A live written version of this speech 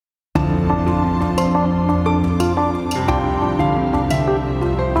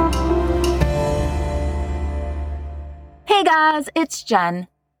Kaz, it's Jen.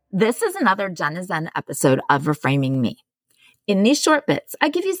 This is another Jen is Zen episode of Reframing Me. In these short bits, I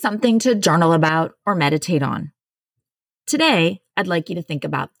give you something to journal about or meditate on. Today, I'd like you to think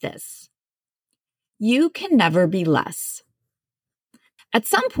about this. You can never be less. At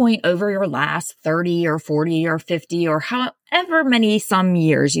some point over your last 30 or 40 or 50 or however many some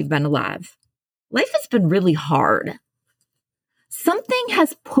years you've been alive, life has been really hard. Something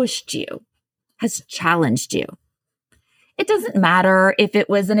has pushed you, has challenged you. It doesn't matter if it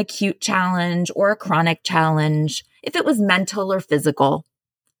was an acute challenge or a chronic challenge, if it was mental or physical.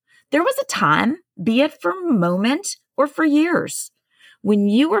 There was a time, be it for a moment or for years, when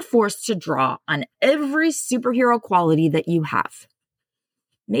you were forced to draw on every superhero quality that you have.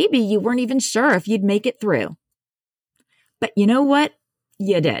 Maybe you weren't even sure if you'd make it through. But you know what?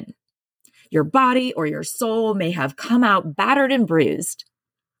 You did. Your body or your soul may have come out battered and bruised,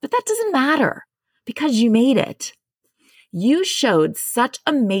 but that doesn't matter because you made it. You showed such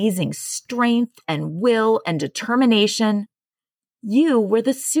amazing strength and will and determination. You were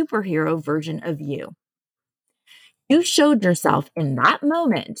the superhero version of you. You showed yourself in that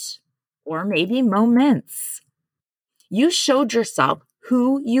moment, or maybe moments. You showed yourself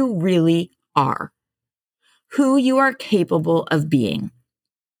who you really are, who you are capable of being.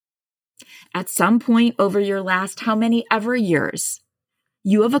 At some point over your last how many ever years,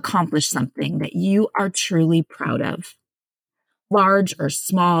 you have accomplished something that you are truly proud of. Large or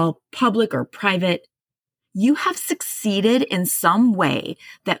small, public or private, you have succeeded in some way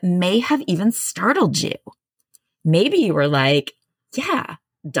that may have even startled you. Maybe you were like, yeah,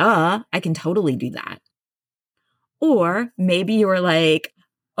 duh, I can totally do that. Or maybe you were like,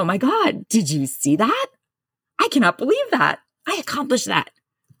 oh my God, did you see that? I cannot believe that. I accomplished that.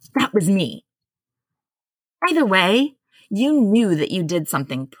 That was me. Either way, you knew that you did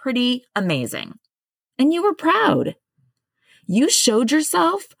something pretty amazing and you were proud. You showed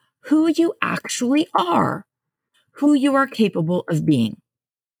yourself who you actually are, who you are capable of being.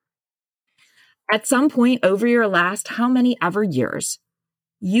 At some point over your last how many ever years,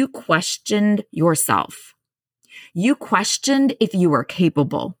 you questioned yourself. You questioned if you were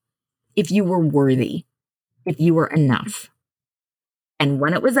capable, if you were worthy, if you were enough. And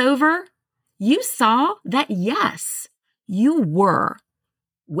when it was over, you saw that yes, you were,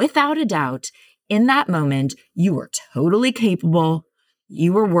 without a doubt, in that moment, you were totally capable,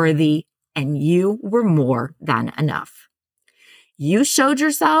 you were worthy, and you were more than enough. You showed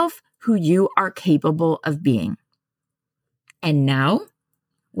yourself who you are capable of being. And now,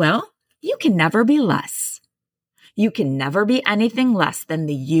 well, you can never be less. You can never be anything less than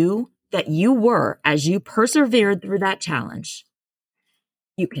the you that you were as you persevered through that challenge.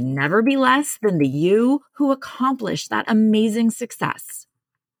 You can never be less than the you who accomplished that amazing success.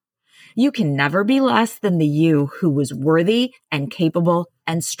 You can never be less than the you who was worthy and capable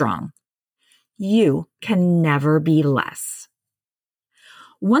and strong. You can never be less.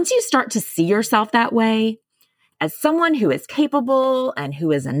 Once you start to see yourself that way, as someone who is capable and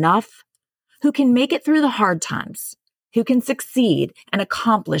who is enough, who can make it through the hard times, who can succeed and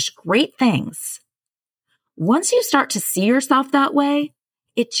accomplish great things, once you start to see yourself that way,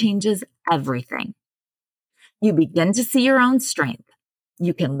 it changes everything. You begin to see your own strength.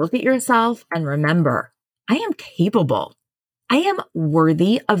 You can look at yourself and remember, I am capable. I am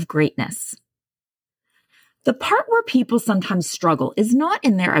worthy of greatness. The part where people sometimes struggle is not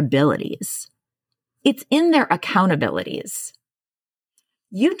in their abilities. It's in their accountabilities.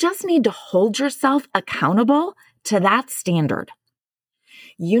 You just need to hold yourself accountable to that standard.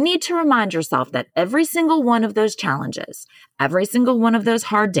 You need to remind yourself that every single one of those challenges, every single one of those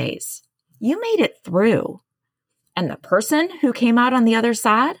hard days, you made it through. And the person who came out on the other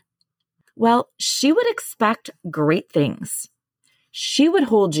side, well, she would expect great things. She would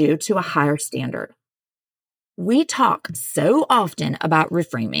hold you to a higher standard. We talk so often about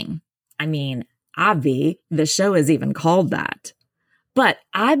reframing. I mean, Abby, the show is even called that. But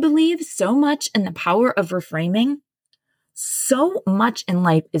I believe so much in the power of reframing. So much in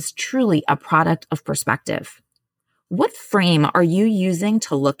life is truly a product of perspective. What frame are you using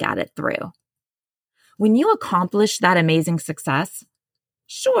to look at it through? When you accomplish that amazing success,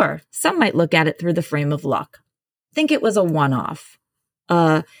 sure, some might look at it through the frame of luck. Think it was a one-off.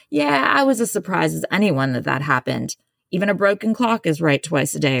 Yeah, I was as surprised as anyone that happened. Even a broken clock is right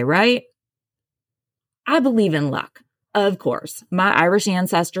twice a day, right? I believe in luck. Of course, my Irish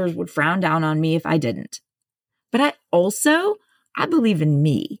ancestors would frown down on me if I didn't. But I believe in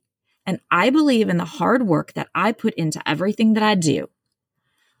me, and I believe in the hard work that I put into everything that I do.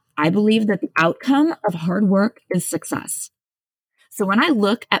 I believe that the outcome of hard work is success. So when I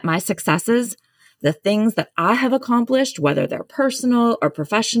look at my successes, the things that I have accomplished, whether they're personal or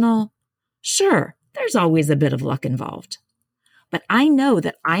professional, sure, there's always a bit of luck involved. But I know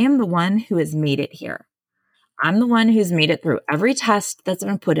that I am the one who has made it here. I'm the one who's made it through every test that's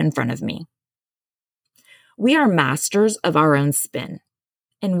been put in front of me. We are masters of our own spin,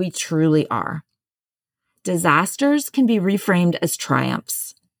 and we truly are. Disasters can be reframed as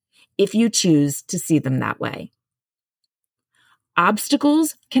triumphs if you choose to see them that way.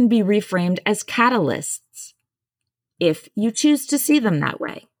 Obstacles can be reframed as catalysts if you choose to see them that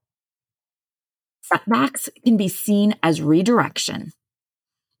way. Setbacks can be seen as redirection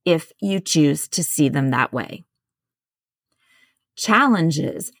if you choose to see them that way.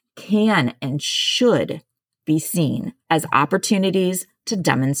 Challenges can and should be seen as opportunities to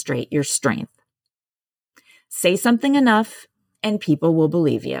demonstrate your strength. Say something enough and people will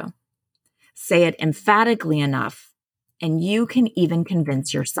believe you. Say it emphatically enough and you can even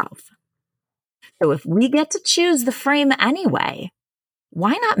convince yourself. So if we get to choose the frame anyway,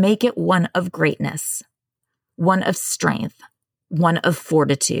 why not make it one of greatness, one of strength, one of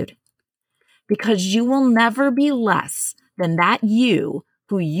fortitude? Because you will never be less than that you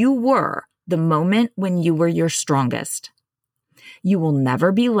who you were the moment when you were your strongest. You will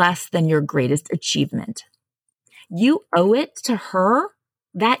never be less than your greatest achievement. You owe it to her,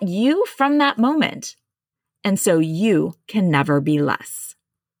 that you from that moment. And so you can never be less.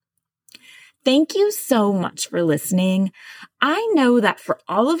 Thank you so much for listening. I know that for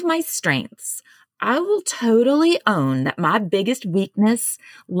all of my strengths, I will totally own that my biggest weakness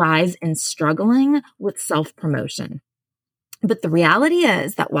lies in struggling with self-promotion. But the reality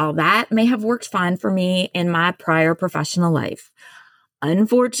is that while that may have worked fine for me in my prior professional life,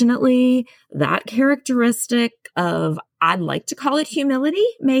 unfortunately, that characteristic of, I'd like to call it humility,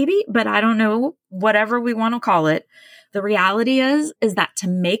 maybe, but I don't know, whatever we want to call it. The reality is that to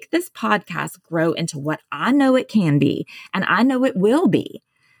make this podcast grow into what I know it can be, and I know it will be,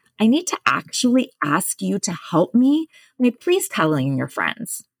 I need to actually ask you to help me by please telling your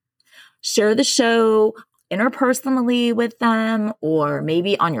friends. Share the show interpersonally with them or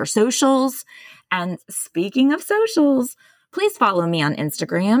maybe on your socials. And speaking of socials, please follow me on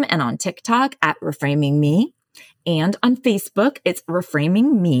Instagram and on TikTok at Reframing Me. And on Facebook, it's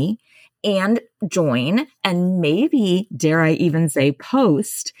Reframing Me. And join and maybe, dare I even say,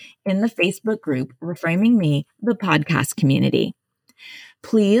 post in the Facebook group, Reframing Me, the podcast community.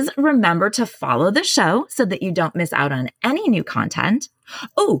 Please remember to follow the show so that you don't miss out on any new content.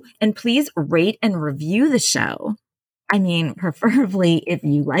 Oh, and please rate and review the show. I mean, preferably if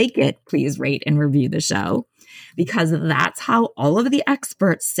you like it, please rate and review the show, because that's how all of the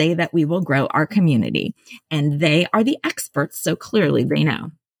experts say that we will grow our community. And they are the experts, so clearly they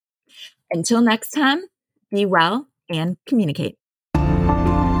know. Until next time, be well and communicate.